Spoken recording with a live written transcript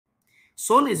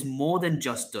Soil is more than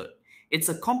just dirt. It's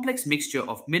a complex mixture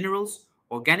of minerals,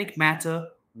 organic matter,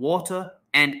 water,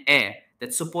 and air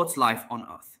that supports life on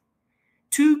Earth.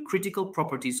 Two critical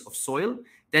properties of soil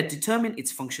that determine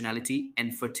its functionality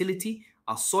and fertility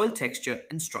are soil texture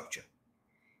and structure.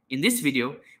 In this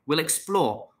video, we'll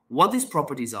explore what these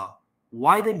properties are,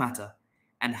 why they matter,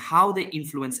 and how they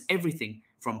influence everything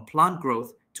from plant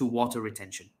growth to water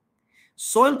retention.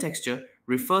 Soil texture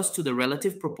refers to the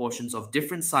relative proportions of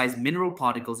different sized mineral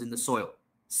particles in the soil: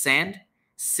 sand,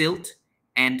 silt,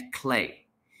 and clay.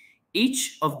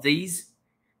 Each of these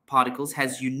particles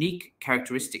has unique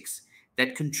characteristics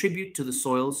that contribute to the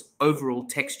soil's overall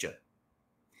texture.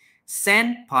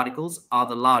 Sand particles are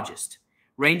the largest,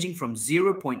 ranging from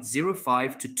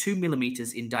 0.05 to 2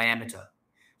 millimeters in diameter.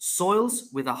 Soils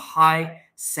with a high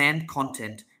sand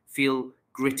content feel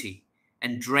gritty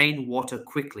and drain water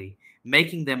quickly,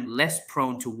 making them less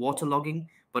prone to waterlogging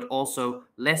but also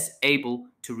less able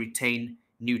to retain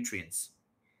nutrients.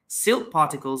 Silt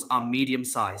particles are medium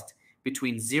sized,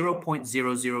 between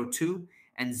 0.002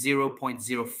 and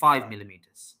 0.05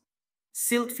 millimeters.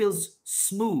 Silt feels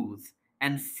smooth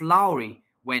and floury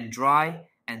when dry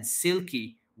and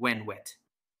silky when wet.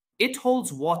 It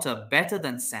holds water better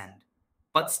than sand,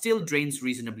 but still drains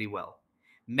reasonably well,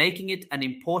 making it an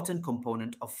important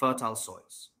component of fertile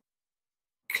soils.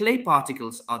 Clay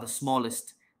particles are the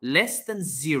smallest, less than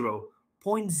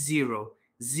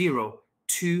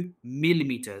 0.002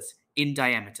 millimeters in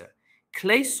diameter.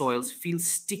 Clay soils feel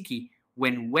sticky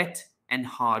when wet and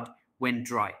hard when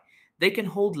dry. They can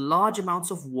hold large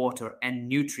amounts of water and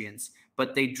nutrients,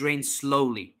 but they drain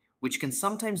slowly, which can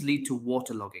sometimes lead to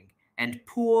waterlogging and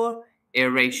poor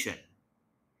aeration.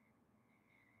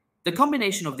 The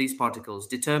combination of these particles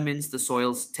determines the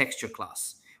soil's texture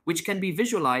class, which can be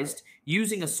visualized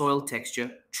using a soil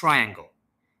texture triangle.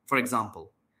 For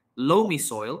example, loamy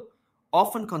soil,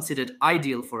 often considered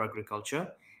ideal for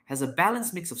agriculture, has a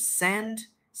balanced mix of sand,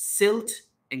 silt,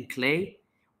 and clay,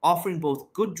 offering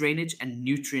both good drainage and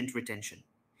nutrient retention.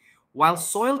 While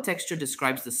soil texture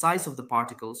describes the size of the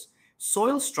particles,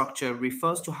 soil structure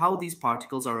refers to how these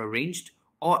particles are arranged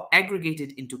or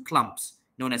aggregated into clumps,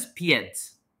 known as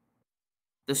paids.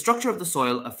 The structure of the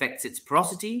soil affects its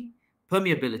porosity,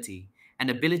 permeability, and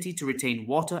ability to retain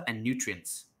water and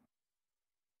nutrients.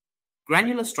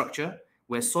 Granular structure,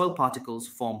 where soil particles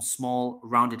form small,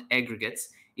 rounded aggregates,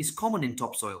 is common in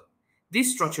topsoil.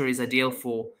 This structure is ideal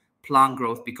for plant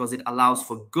growth because it allows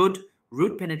for good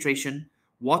root penetration,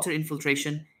 water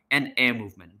infiltration, and air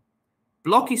movement.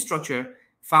 Blocky structure,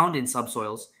 found in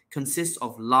subsoils, consists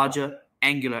of larger,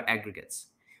 angular aggregates.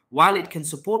 While it can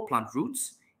support plant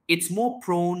roots, it's more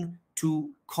prone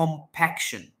to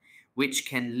compaction, which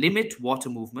can limit water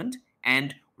movement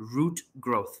and root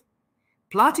growth.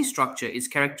 Platy structure is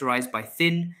characterized by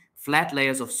thin, flat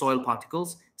layers of soil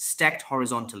particles stacked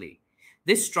horizontally.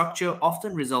 This structure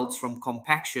often results from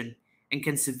compaction and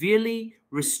can severely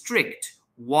restrict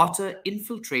water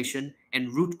infiltration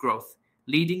and root growth,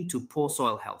 leading to poor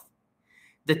soil health.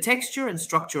 The texture and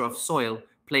structure of soil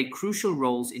play crucial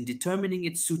roles in determining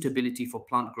its suitability for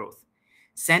plant growth.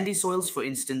 Sandy soils, for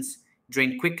instance,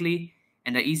 drain quickly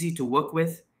and are easy to work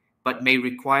with, but may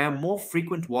require more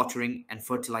frequent watering and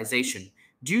fertilization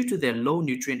due to their low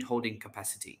nutrient holding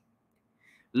capacity.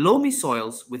 Loamy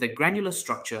soils with a granular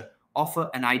structure offer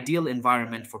an ideal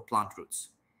environment for plant roots.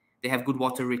 They have good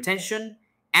water retention,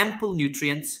 ample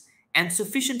nutrients, and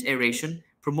sufficient aeration,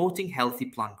 promoting healthy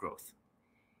plant growth.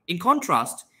 In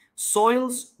contrast,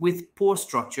 soils with poor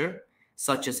structure,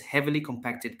 such as heavily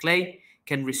compacted clay,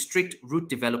 can restrict root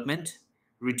development,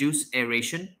 reduce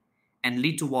aeration, and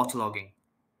lead to waterlogging,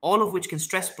 all of which can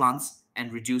stress plants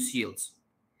and reduce yields.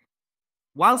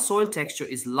 While soil texture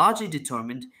is largely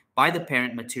determined by the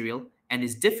parent material and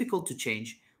is difficult to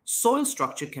change, soil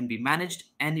structure can be managed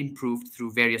and improved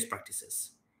through various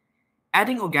practices.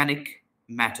 Adding organic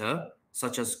matter,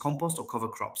 such as compost or cover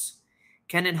crops,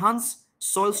 can enhance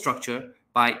soil structure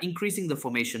by increasing the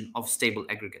formation of stable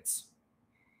aggregates.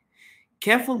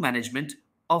 Careful management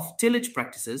of tillage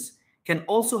practices can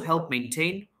also help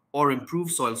maintain or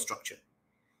improve soil structure.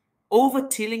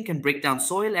 Over-tilling can break down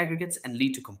soil aggregates and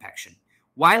lead to compaction,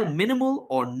 while minimal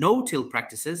or no-till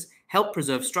practices help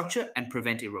preserve structure and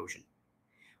prevent erosion.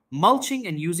 Mulching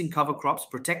and using cover crops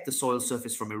protect the soil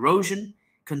surface from erosion,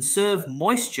 conserve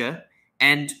moisture,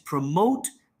 and promote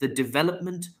the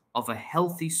development of a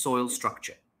healthy soil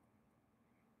structure.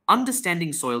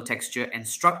 Understanding soil texture and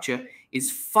structure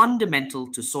is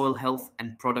fundamental to soil health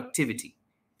and productivity.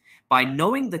 By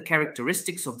knowing the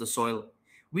characteristics of the soil,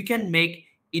 we can make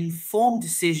informed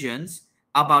decisions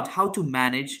about how to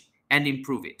manage and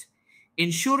improve it,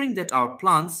 ensuring that our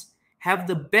plants have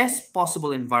the best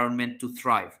possible environment to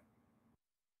thrive.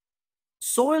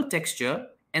 Soil texture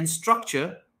and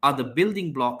structure are the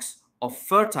building blocks of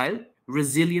fertile,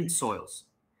 resilient soils.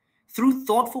 Through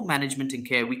thoughtful management and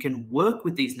care, we can work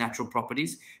with these natural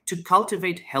properties to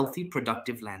cultivate healthy,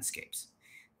 productive landscapes.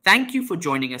 Thank you for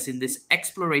joining us in this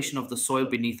exploration of the soil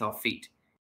beneath our feet.